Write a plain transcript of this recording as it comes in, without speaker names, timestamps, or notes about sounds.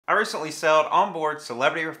I recently sailed on board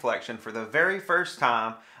Celebrity Reflection for the very first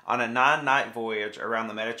time on a 9-night voyage around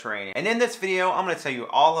the Mediterranean. And in this video, I'm going to tell you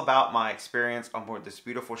all about my experience on board this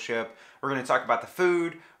beautiful ship. We're going to talk about the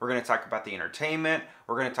food, we're going to talk about the entertainment,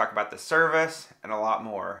 we're going to talk about the service, and a lot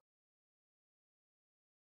more.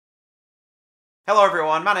 Hello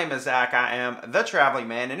everyone, my name is Zach. I am the Traveling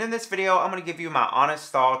Man, and in this video I'm going to give you my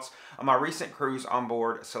honest thoughts on my recent cruise on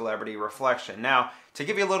board Celebrity Reflection. Now, to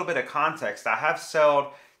give you a little bit of context, I have sailed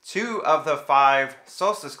 2 of the 5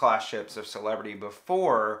 Solstice class ships of Celebrity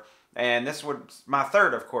before, and this was my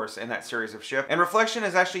 3rd, of course, in that series of ships. And Reflection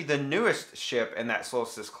is actually the newest ship in that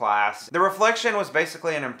Solstice class. The Reflection was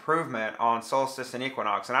basically an improvement on Solstice and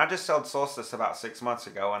Equinox, and I just sailed Solstice about 6 months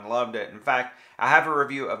ago and loved it. In fact, I have a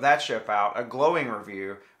review of that ship out, a glowing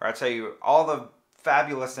review, where I tell you all the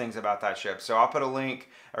fabulous things about that ship. So I'll put a link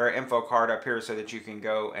or an info card up here so that you can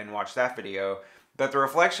go and watch that video. But the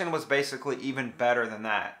Reflection was basically even better than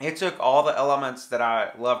that. It took all the elements that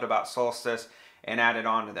I loved about Solstice and added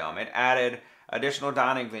on to them. It added additional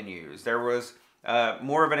dining venues. There was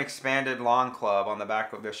more of an expanded lawn club on the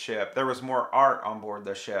back of the ship. There was more art on board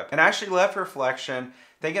the ship. And I actually left Reflection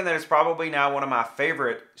thinking that it's probably now one of my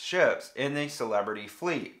favorite ships in the Celebrity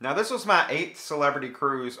fleet. Now, this was my 8th Celebrity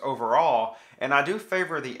cruise overall, and I do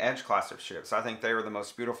favor the Edge class of ships. I think they were the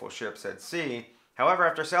most beautiful ships at sea. However,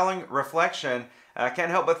 after sailing Reflection, I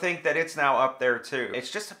can't help but think that it's now up there too.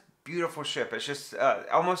 It's just a beautiful ship. It's just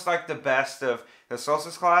almost like the best of the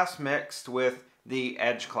Solstice class mixed with the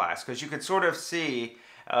Edge class, because you could sort of see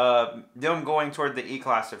them going toward the E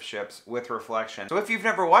class of ships with Reflection. So if you've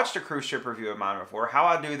never watched a cruise ship review of mine before, how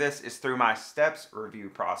I do this is through my steps review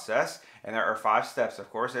process. And there are 5 steps, of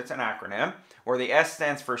course. It's an acronym where the S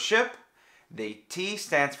stands for ship, the T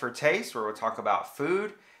stands for taste, where we'll talk about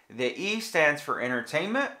food, the E stands for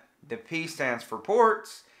entertainment, the P stands for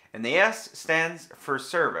ports, and the S stands for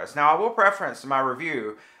service. Now, I will preference my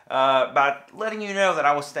review by letting you know that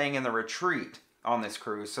I was staying in the retreat on this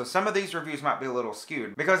cruise. So some of these reviews might be a little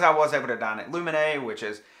skewed because I was able to dine at Lumine, which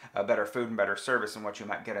is better food and better service than what you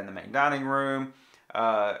might get in the main dining room.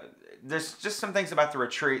 There's just some things about the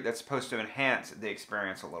retreat that's supposed to enhance the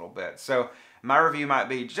experience a little bit. So my review might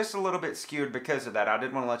be just a little bit skewed because of that. I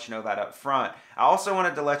did want to let you know that up front. I also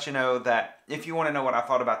wanted to let you know that if you want to know what I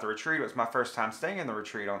thought about the retreat, it was my first time staying in the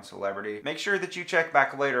retreat on Celebrity. Make sure that you check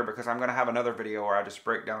back later because I'm going to have another video where I just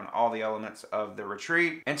break down all the elements of the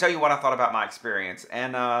retreat and tell you what I thought about my experience.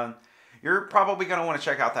 And you're probably going to want to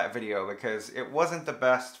check out that video because it wasn't the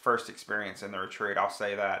best first experience in the retreat, I'll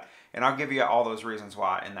say that. And I'll give you all those reasons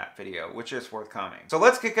why in that video, which is forthcoming. So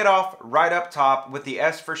let's kick it off right up top with the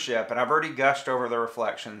S for ship. And I've already gushed over the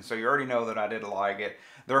Reflection, so you already know that I did like it.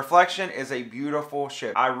 The Reflection is a beautiful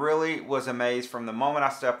ship. I really was amazed from the moment I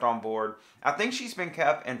stepped on board. I think she's been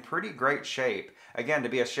kept in pretty great shape, again, to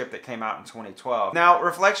be a ship that came out in 2012. Now,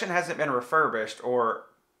 Reflection hasn't been refurbished or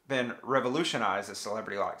been revolutionized, as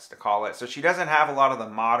Celebrity likes to call it. So she doesn't have a lot of the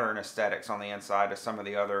modern aesthetics on the inside of some of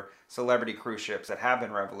the other Celebrity cruise ships that have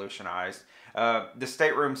been revolutionized. The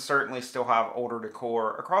staterooms certainly still have older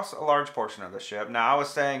decor across a large portion of the ship. Now, I was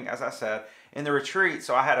staying, as I said, in the retreat,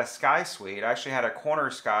 so I had a sky suite. I actually had a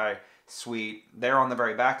corner sky suite there on the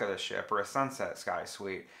very back of the ship, or a sunset sky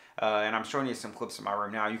suite. And I'm showing you some clips of my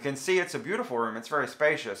room now. You can see it's a beautiful room. It's very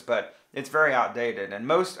spacious, but it's very outdated. And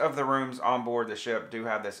most of the rooms on board the ship do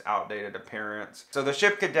have this outdated appearance. So the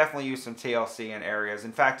ship could definitely use some TLC in areas.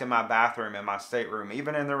 In fact, in my bathroom, in my stateroom,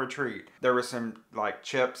 even in the retreat, there were some like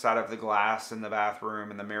chips out of the glass in the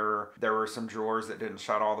bathroom and the mirror. There were some drawers that didn't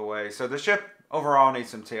shut all the way. So the ship overall needs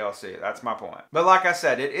some TLC. That's my point. But like I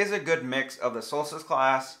said, it is a good mix of the Solstice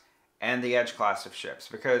class and the Edge class of ships,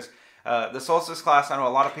 because the Solstice class, I know a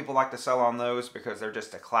lot of people like to sell on those because they're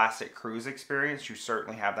just a classic cruise experience. You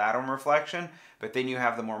certainly have that on Reflection, but then you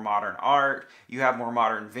have the more modern art. You have more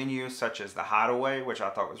modern venues such as the Hideaway, which I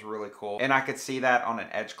thought was really cool. And I could see that on an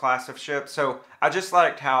Edge class of ship. So I just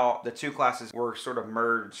liked how the 2 classes were sort of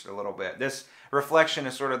merged a little bit. This Reflection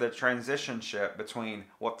is sort of the transition ship between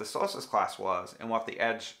what the Solstice class was and what the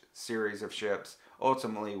Edge series of ships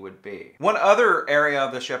ultimately would be. One other area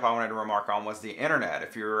of the ship I wanted to remark on was the internet.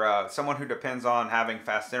 If you're someone who depends on having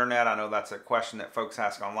fast internet, I know that's a question that folks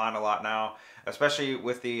ask online a lot now, especially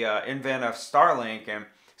with the invent of Starlink and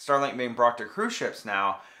Starlink being brought to cruise ships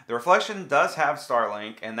now. The Reflection does have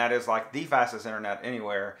Starlink, and that is like the fastest internet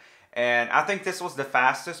anywhere. And I think this was the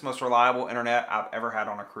fastest, most reliable internet I've ever had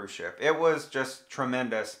on a cruise ship. It was just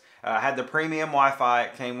tremendous. Had the premium Wi-Fi,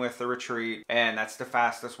 it came with the retreat, and that's the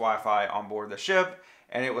fastest Wi-Fi on board the ship.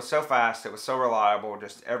 And it was so fast, it was so reliable,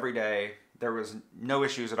 just every day, there was no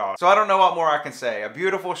issues at all. So I don't know what more I can say. A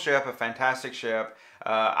beautiful ship, a fantastic ship.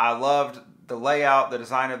 I loved the layout, the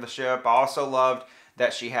design of the ship. I also loved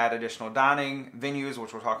that she had additional dining venues,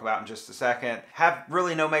 which we'll talk about in just a second. Have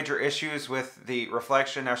really no major issues with the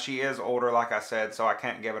reflection. Now, she is older, like I said, so I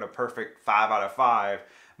can't give it a perfect 5 out of 5,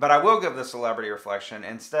 but I will give the Celebrity Reflection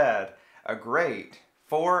instead a great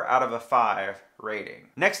 4 out of a 5 rating.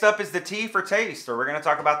 Next up is the T for taste, or we're going to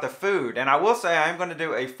talk about the food. And I will say I am going to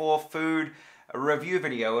do a full food review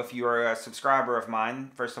video if you are a subscriber of mine.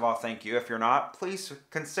 First of all, thank you. If you're not, please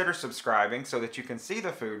consider subscribing so that you can see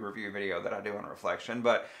the food review video that I do on Reflection.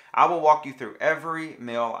 But I will walk you through every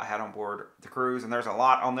meal I had on board the cruise, and there's a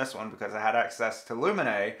lot on this one because I had access to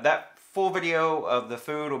Lumine. That full video of the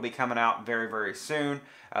food will be coming out very, very soon.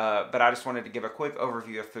 But I just wanted to give a quick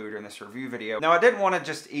overview of food in this review video. Now, I didn't want to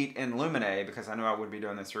just eat in Lumine because I knew I would be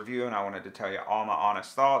doing this review and I wanted to tell you all my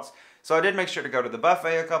honest thoughts. So I did make sure to go to the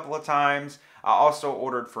buffet a couple of times. I also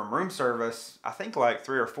ordered from room service, I think like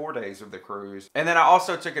 3 or 4 days of the cruise. And then I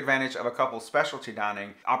also took advantage of a couple specialty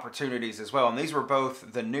dining opportunities as well. And these were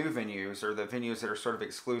both the new venues, or the venues that are sort of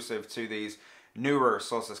exclusive to these newer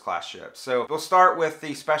Solstice class ships. So we'll start with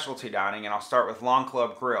the specialty dining, and I'll start with Long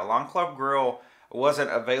Club Grill. Long Club Grill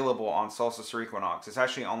wasn't available on Solstice or Equinox. It's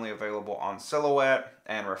actually only available on Silhouette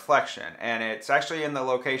and Reflection. And it's actually in the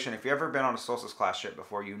location, if you've ever been on a Solstice class ship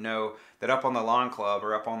before, you know that up on the Lawn Club,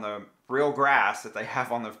 or up on the real grass that they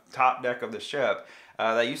have on the top deck of the ship,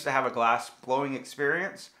 they used to have a glass blowing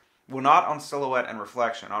experience. Well, not on Silhouette and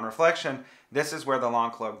Reflection. On Reflection, this is where the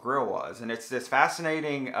Lawn Club Grill was. And it's this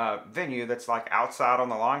fascinating venue that's like outside on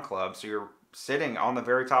the Lawn Club. So you're sitting on the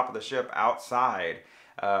very top of the ship outside,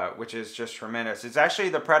 which is just tremendous. It's actually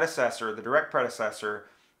the predecessor, the direct predecessor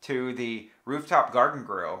to the Rooftop Garden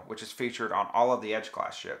Grill, which is featured on all of the Edge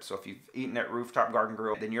class ships. So if you've eaten at Rooftop Garden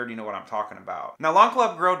Grill, then you already know what I'm talking about. Now, Lawn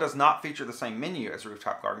Club Grill does not feature the same menu as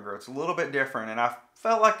Rooftop Garden Grill. It's a little bit different, and I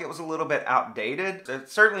felt like it was a little bit outdated.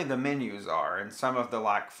 Certainly the menus are, and some of the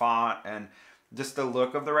like font and just the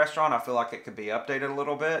look of the restaurant, I feel like it could be updated a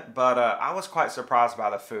little bit, but I was quite surprised by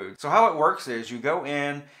the food. So how it works is you go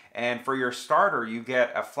in, and for your starter, you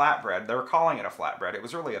get a flatbread. They were calling it a flatbread. It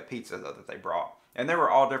was really a pizza, though, that they brought. And there were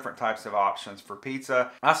all different types of options for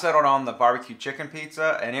pizza. I settled on the barbecue chicken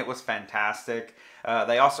pizza, and it was fantastic.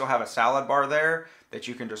 They also have a salad bar there that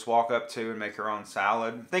you can just walk up to and make your own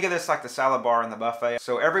salad. Think of this like the salad bar in the buffet.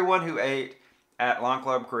 So everyone who ate at Lawn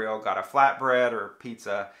Club Grill got a flatbread or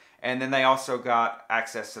pizza, and then they also got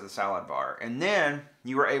access to the salad bar. And then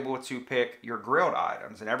you were able to pick your grilled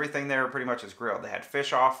items, and everything there pretty much is grilled. They had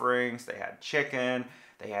fish offerings, they had chicken,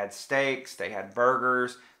 they had steaks, they had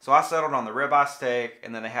burgers. So I settled on the ribeye steak,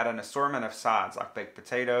 and then they had an assortment of sides like baked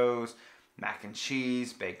potatoes, mac and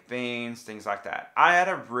cheese, baked beans, things like that. I had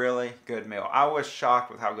a really good meal. I was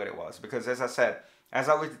shocked with how good it was because, as I said, as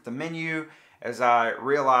I looked at the menu, as I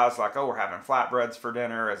realized like, oh, we're having flatbreads for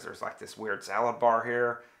dinner, as there's like this weird salad bar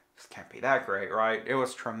here. This can't be that great, right? It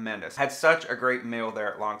was tremendous. Had such a great meal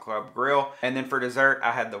there at Lawn Club Grill. And then for dessert,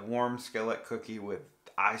 I had the warm skillet cookie with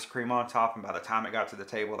ice cream on top, and by the time it got to the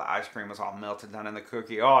table, the ice cream was all melted down in the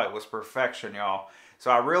cookie. Oh, it was perfection, y'all.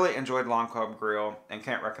 So I really enjoyed Lawn Club Grill and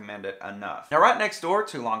can't recommend it enough. Now, right next door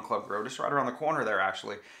to Lawn Club Grill, just right around the corner there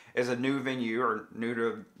actually, is a new venue, or new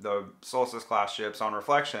to the Solstice class ships on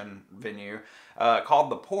Reflection venue,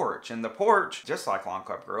 called The Porch. And The Porch, just like Lawn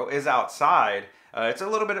Club Grill, is outside. It's a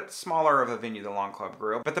little bit smaller of a venue than Lawn Club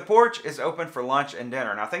Grill, but The Porch is open for lunch and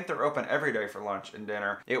dinner, and I think they're open every day for lunch and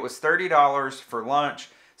dinner. It was $30 for lunch,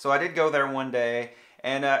 so I did go there one day,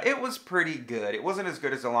 and it was pretty good. It wasn't as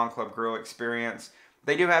good as the Lawn Club Grill experience.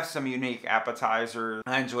 They do have some unique appetizers.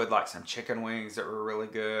 I enjoyed like some chicken wings that were really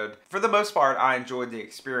good. For the most part, I enjoyed the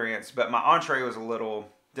experience, but my entree was a little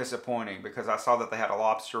disappointing because I saw that they had a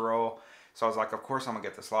lobster roll. So I was like, of course I'm gonna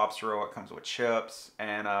get this lobster roll. It comes with chips,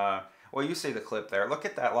 and well, you see the clip there. Look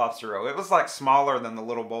at that lobster roll. It was like smaller than the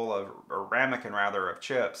little bowl of, or ramekin rather, of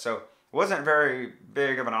chips. So it wasn't very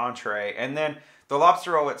big of an entree. And then the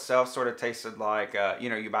lobster roll itself sort of tasted like, you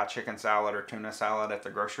know, you buy chicken salad or tuna salad at the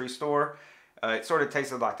grocery store. It sort of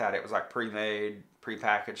tasted like that. It was like pre-made,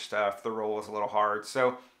 pre-packaged stuff. The roll was a little hard. So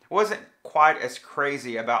it wasn't quite as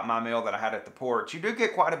crazy about my meal that I had at the Porch. You do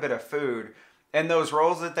get quite a bit of food. And those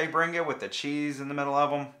rolls that they bring you with the cheese in the middle of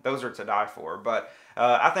them, those are to die for. But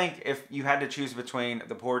I think if you had to choose between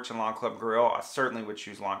the Porch and Lawn Club Grill, I certainly would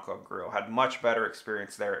choose Lawn Club Grill. Had much better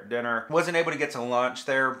experience there at dinner. Wasn't able to get to lunch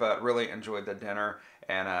there, but really enjoyed the dinner.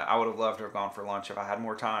 And I would have loved to have gone for lunch if I had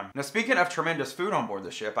more time. Now, speaking of tremendous food on board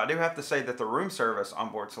the ship, I do have to say that the room service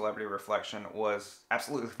on board Celebrity Reflection was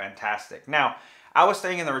absolutely fantastic. Now, I was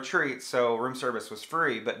staying in the retreat, so room service was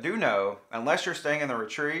free. But do know, unless you're staying in the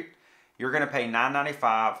retreat, you're going to pay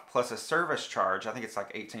 $9.95 plus a service charge. I think it's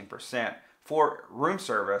like 18% for room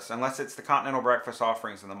service, unless it's the continental breakfast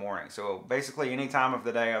offerings in the morning. So basically any time of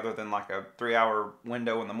the day other than like a 3-hour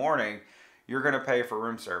window in the morning, you're going to pay for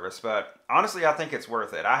room service. But honestly, I think it's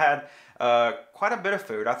worth it. I had quite a bit of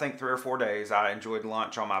food. I think 3 or 4 days I enjoyed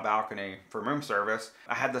lunch on my balcony for room service.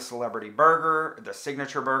 I had the celebrity burger, the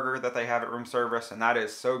signature burger that they have at room service, and that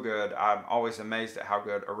is so good. I'm always amazed at how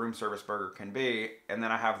good a room service burger can be. And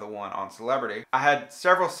then I have the one on celebrity. I had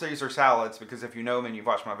several Caesar salads, because if you know me and you've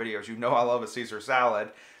watched my videos, you know I love a Caesar salad.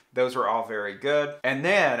 Those were all very good. And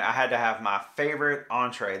then I had to have my favorite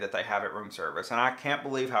entree that they have at room service. And I can't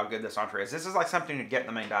believe how good this entree is. This is like something to get in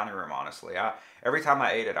the main dining room, honestly. Every time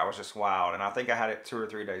I ate it, I was just wowed. And I think I had it 2 or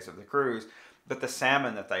 3 days of the cruise. But the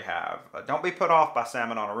salmon that they have, don't be put off by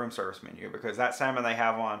salmon on a room service menu, because that salmon they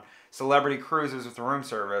have on celebrity cruises with the room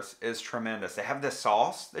service is tremendous. They have this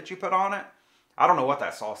sauce that you put on it. I don't know what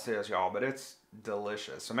that sauce is, y'all, but it's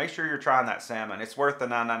delicious. So make sure you're trying that salmon. It's worth the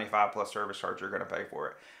 $9.95 plus service charge you're going to pay for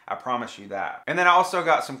it. I promise you that. And then I also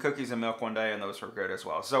got some cookies and milk one day, and those were good as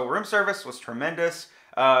well. So room service was tremendous.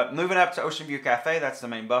 Moving up to Ocean View Cafe, that's the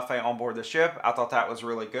main buffet on board the ship. I thought that was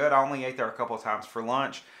really good. I only ate there a couple of times for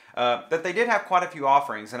lunch. But they did have quite a few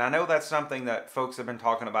offerings, and I know that's something that folks have been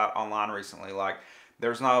talking about online recently. Like,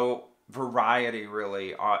 there's no variety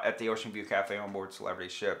really at the Ocean View Cafe on board celebrity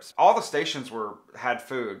ships. All the stations had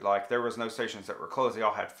food. Like, there was no stations that were closed. They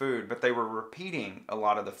all had food, but they were repeating a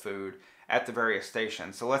lot of the food at the various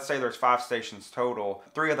stations. So let's say there's 5 stations total.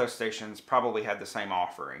 3 of those stations probably had the same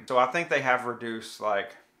offering. So I think they have reduced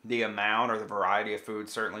like the amount or the variety of food,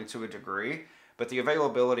 certainly to a degree, but the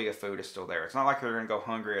availability of food is still there. It's not like you're gonna go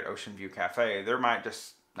hungry at Ocean View Cafe. There might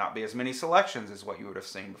just not be as many selections as what you would have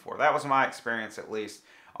seen before. That was my experience, at least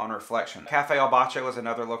on reflection. Cafe Al Bacio is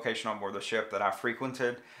another location on board the ship that I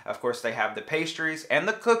frequented. Of course, they have the pastries and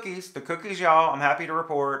the cookies. The cookies, y'all, I'm happy to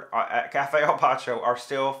report, at Cafe Al Bacio are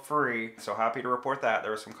still free. So happy to report that.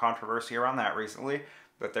 There was some controversy around that recently,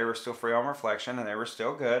 but they were still free on reflection, and they were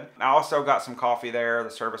still good. I also got some coffee there. The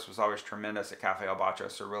service was always tremendous at Cafe Al Bacio,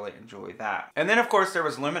 so really enjoyed that. And then, of course, there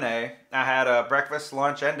was Lumine. I had a breakfast,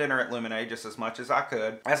 lunch, and dinner at Lumine just as much as I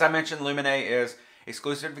could. As I mentioned, Lumine is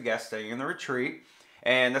exclusive to guests staying in the retreat.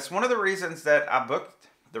 And that's one of the reasons that I booked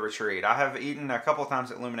the retreat. I have eaten a couple of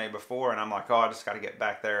times at Lumine before, and I'm like, oh, I just got to get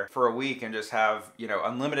back there for a week and just have, you know,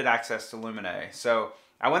 unlimited access to Lumine. So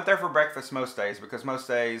I went there for breakfast most days, because most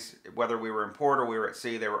days, whether we were in port or we were at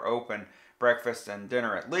sea, they were open breakfast and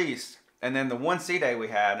dinner at least. And then the one sea day we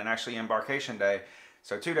had, and actually embarkation day,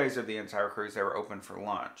 so 2 days of the entire cruise, they were open for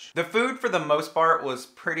lunch. The food, for the most part, was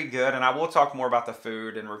pretty good, and I will talk more about the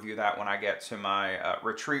food and review that when I get to my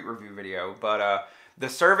retreat review video. But the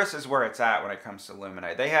service is where it's at when it comes to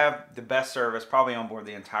Lumine. They have the best service probably on board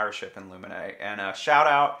the entire ship in Lumine. And shout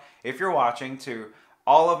out, if you're watching, to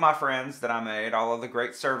all of my friends that I made, all of the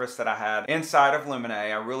great service that I had inside of Lumine.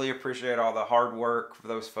 I really appreciate all the hard work for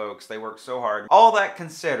those folks. They worked so hard. All that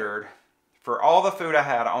considered, for all the food I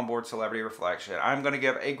had on board Celebrity Reflection, I'm going to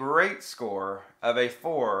give a great score of a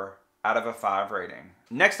 4 out of a 5 rating.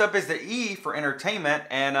 Next up is the E for entertainment,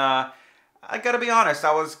 and I gotta be honest,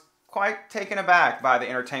 I was quite taken aback by the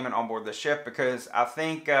entertainment on board the ship, because I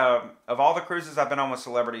think of all the cruises I've been on with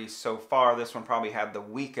Celebrity so far, this one probably had the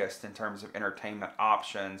weakest in terms of entertainment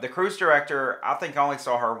options. The cruise director, I think I only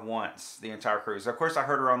saw her once the entire cruise. Of course, I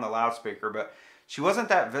heard her on the loudspeaker, but she wasn't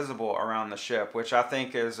that visible around the ship, which I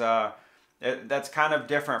think is that's kind of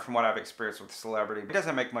different from what I've experienced with Celebrity. It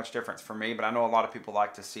doesn't make much difference for me, but I know a lot of people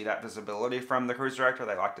like to see that visibility from the cruise director.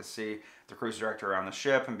 They like to see the cruise director around the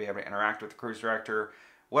ship and be able to interact with the cruise director.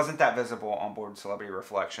 Wasn't that visible on board Celebrity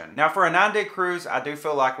Reflection. Now, for a 9-day cruise, I do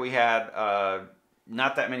feel like we had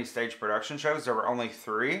not that many stage production shows. There were only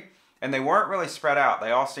 3, and they weren't really spread out.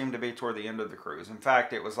 They all seemed to be toward the end of the cruise. In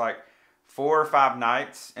fact, it was like 4 or 5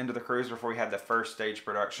 nights into the cruise before we had the first stage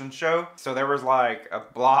production show. So there was like a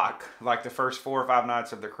block, like the first 4 or 5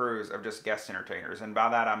 nights of the cruise, of just guest entertainers. And by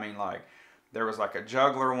that, I mean, like, there was like a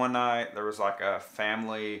juggler one night. There was like a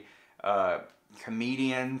family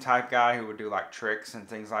comedian type guy who would do like tricks and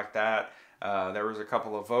things like that. There was a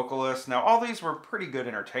couple of vocalists. Now, all these were pretty good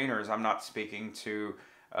entertainers. I'm not speaking to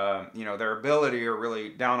you know, their ability or really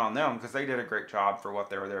down on them, because they did a great job for what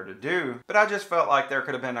they were there to do. But I just felt like there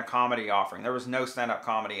could have been a comedy offering. There was no stand-up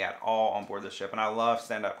comedy at all on board the ship, and I love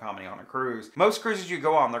stand-up comedy on a cruise. Most cruises you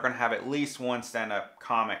go on, they're going to have at least one stand-up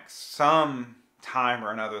comic some time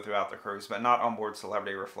or another throughout the cruise, but not on board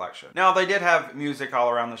Celebrity Reflection. Now, they did have music all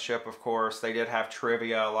around the ship, of course. They did have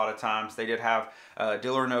trivia a lot of times. They did have a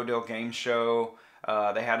Deal or No Deal game show.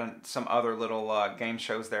 They had some other little game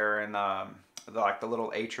shows there in like the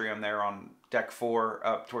little atrium there on deck 4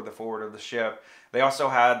 up toward the forward of the ship. They also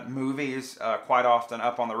had movies quite often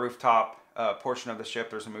up on the rooftop portion of the ship.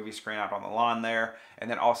 There's a movie screen out on the lawn there, and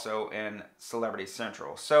then also in Celebrity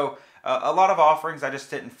Central. So a lot of offerings. I just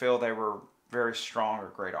didn't feel they were very strong or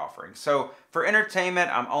great offerings. So for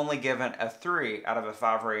entertainment, I'm only given a 3 out of a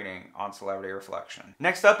 5 rating on Celebrity Reflection.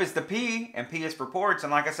 Next up is the P, and P is for ports.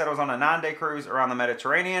 And like I said, I was on a 9-day cruise around the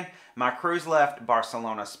Mediterranean. My cruise left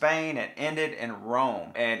Barcelona, Spain, and ended in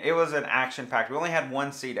Rome. And it was an action-packed. We only had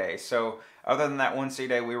 1 sea day. So other than that 1 sea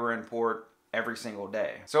day, we were in port every single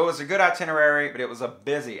day. So it was a good itinerary, but it was a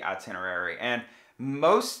busy itinerary. And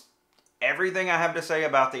everything I have to say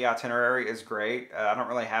about the itinerary is great. I don't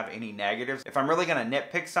really have any negatives. If I'm really going to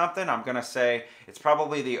nitpick something, I'm going to say it's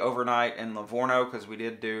probably the overnight in Livorno, because we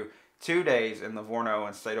did do 2 days in Livorno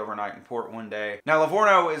and stayed overnight in port 1 day. Now,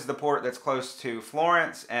 Livorno is the port that's close to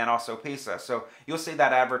Florence and also Pisa. So you'll see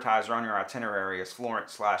that advertised on your itinerary as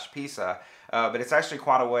Florence/Pisa. But it's actually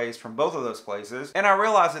quite a ways from both of those places. And I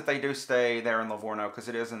realize that they do stay there in Livorno because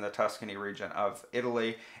it is in the Tuscany region of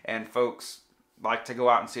Italy, and folks like to go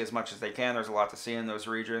out and see as much as they can. There's a lot to see in those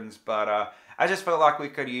regions, but I just felt like we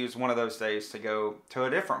could use one of those days to go to a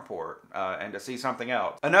different port and to see something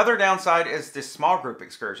else. Another downside is the small group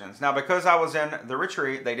excursions. Now, because I was in the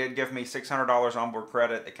retreat, they did give me $600 onboard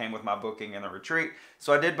credit that came with my booking in the retreat.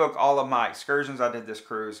 So I did book all of my excursions. I did this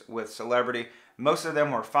cruise with Celebrity. Most of them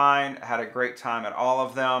were fine. I had a great time at all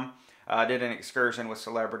of them. I did an excursion with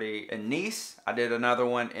Celebrity in Nice. I did another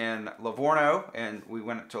one in Livorno, and we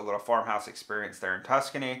went to a little farmhouse experience there in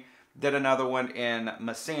Tuscany. Did another one in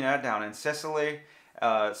Messina down in Sicily.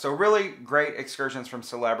 So really great excursions from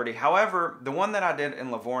Celebrity. However, the one that I did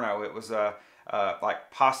in Livorno, it was a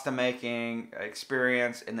like pasta making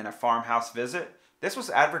experience and then a farmhouse visit. This was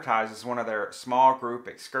advertised as one of their small group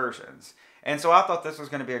excursions. And so I thought this was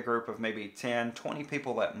going to be a group of maybe 10, 20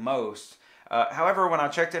 people at most. However, when I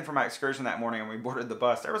checked in for my excursion that morning and we boarded the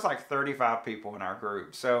bus, there was like 35 people in our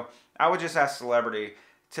group. So I would just ask Celebrity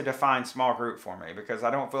to define small group for me, because I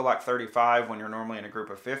don't feel like 35 when you're normally in a group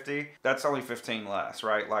of 50. That's only 15 less,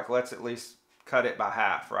 right? Like, let's at least cut it by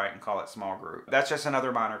half, right, and call it small group. That's just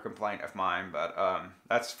another minor complaint of mine, but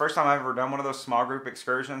that's the first time I've ever done one of those small group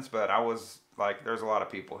excursions, but I was like, there's a lot of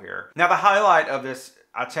people here. Now, the highlight of this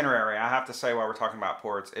itinerary, I have to say, while we're talking about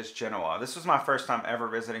ports, is Genoa. This was my first time ever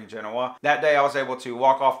visiting Genoa. That day I was able to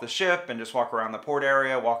walk off the ship and just walk around the port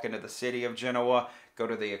area, walk into the city of Genoa, go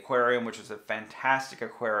to the aquarium, which is a fantastic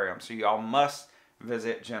aquarium. So y'all must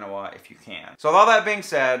visit Genoa if you can. So with all that being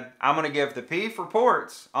said, I'm going to give the P for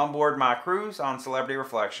ports on board my cruise on Celebrity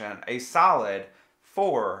Reflection a solid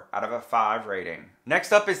 4 out of a 5 rating.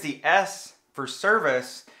 Next up is the S for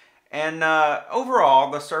service. And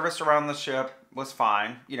overall, the service around the ship was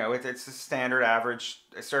fine. You know, it's a standard average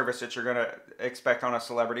service that you're going to expect on a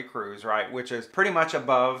Celebrity cruise, right? Which is pretty much a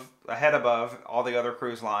head above all the other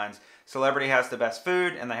cruise lines. Celebrity has the best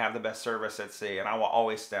food and they have the best service at sea, and I will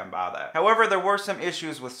always stand by that. However, there were some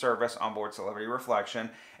issues with service on board Celebrity Reflection.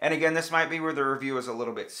 And again, this might be where the review is a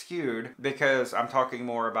little bit skewed, because I'm talking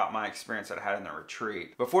more about my experience that I had in the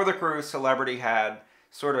retreat. Before the cruise, Celebrity had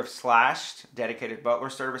sort of slashed dedicated butler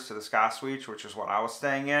service to the Sky Suites, which is what I was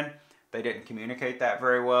staying in. They didn't communicate that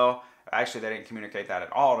very well. Actually, they didn't communicate that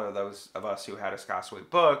at all to those of us who had a Sky Suite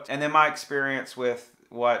booked. And then my experience with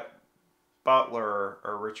what butler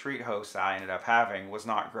or retreat host I ended up having was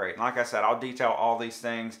not great. And like I said, I'll detail all these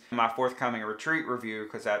things in my forthcoming retreat review,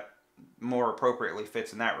 because that more appropriately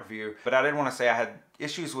fits in that review. But I did want to say I had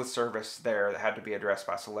issues with service there that had to be addressed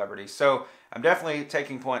by Celebrity. So I'm definitely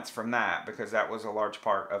taking points from that, because that was a large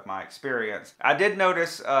part of my experience. I did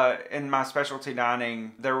notice in my specialty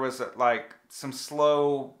dining, there was like some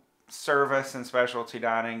slow service in specialty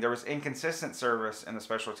dining. There was inconsistent service in the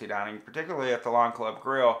specialty dining, particularly at the Lawn Club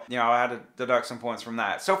Grill. You know, I had to deduct some points from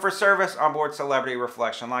that. So for service on board Celebrity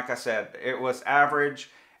Reflection, like I said, it was average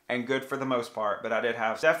and good for the most part, but I did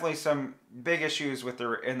have definitely some big issues with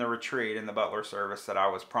in the retreat in the butler service that I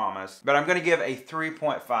was promised. But I'm going to give a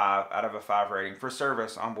 3.5 out of a 5 rating for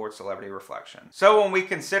service on board Celebrity Reflection. So when we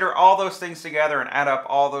consider all those things together and add up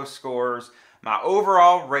all those scores, my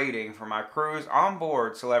overall rating for my cruise on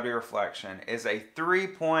board Celebrity Reflection is a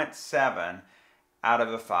 3.7 out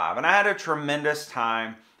of a 5. And I had a tremendous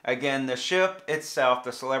time. Again, the ship itself,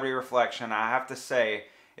 the Celebrity Reflection, I have to say,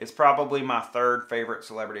 is probably my 3rd favorite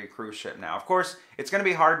Celebrity cruise ship now. Of course, it's going to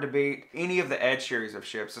be hard to beat any of the Edge series of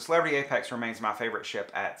ships. The Celebrity Apex remains my favorite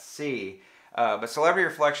ship at sea. But Celebrity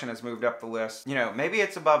Reflection has moved up the list. You know, maybe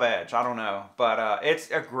it's above Edge, I don't know. But it's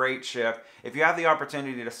a great ship. If you have the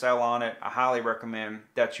opportunity to sail on it, I highly recommend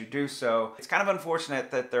that you do so. It's kind of unfortunate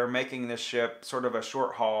that they're making this ship sort of a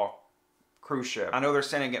short haul cruise ship. I know they're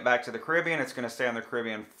sending it back to the Caribbean. It's going to stay on the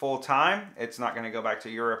Caribbean full time. It's not going to go back to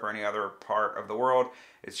Europe or any other part of the world.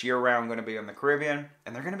 It's year round going to be in the Caribbean.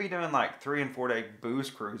 And they're going to be doing like 3 and 4 day booze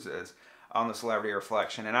cruises on the Celebrity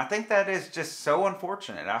Reflection. And I think that is just so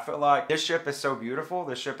unfortunate. I feel like this ship is so beautiful.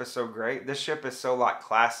 This ship is so great. This ship is so like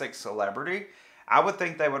classic Celebrity. I would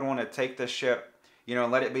think they would want to take this ship, you know,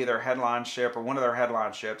 and let it be their headline ship or one of their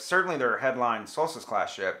headline ships, certainly their headline Solstice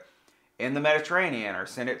class ship, in the Mediterranean, or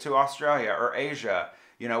send it to Australia or Asia.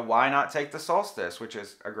 You know, why not take the Solstice, which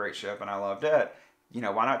is a great ship and I loved it. You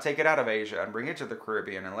know, why not take it out of Asia and bring it to the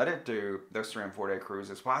Caribbean and let it do those 3 and 4 day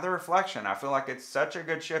cruises? Why the Reflection? I feel like it's such a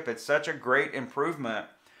good ship. It's such a great improvement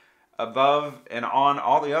above and on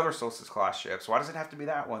all the other Solstice class ships. Why does it have to be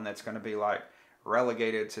that one that's going to be like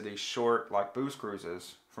relegated to these short like booze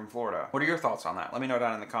cruises from Florida? What are your thoughts on that? Let me know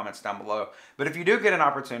down in the comments down below. But if you do get an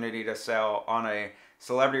opportunity to sail on a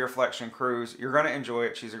Celebrity Reflection cruise, you're going to enjoy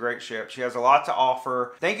it. She's a great ship. She has a lot to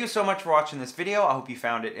offer. Thank you so much for watching this video. I hope you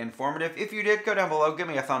found it informative. If you did, go down below, give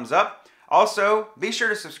me a thumbs up. Also, be sure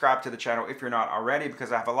to subscribe to the channel if you're not already,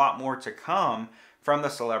 because I have a lot more to come from the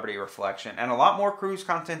Celebrity Reflection and a lot more cruise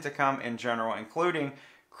content to come in general, including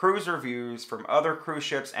cruise reviews from other cruise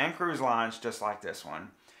ships and cruise lines just like this one.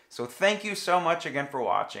 So thank you so much again for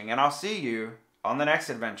watching, and I'll see you on the next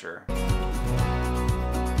adventure.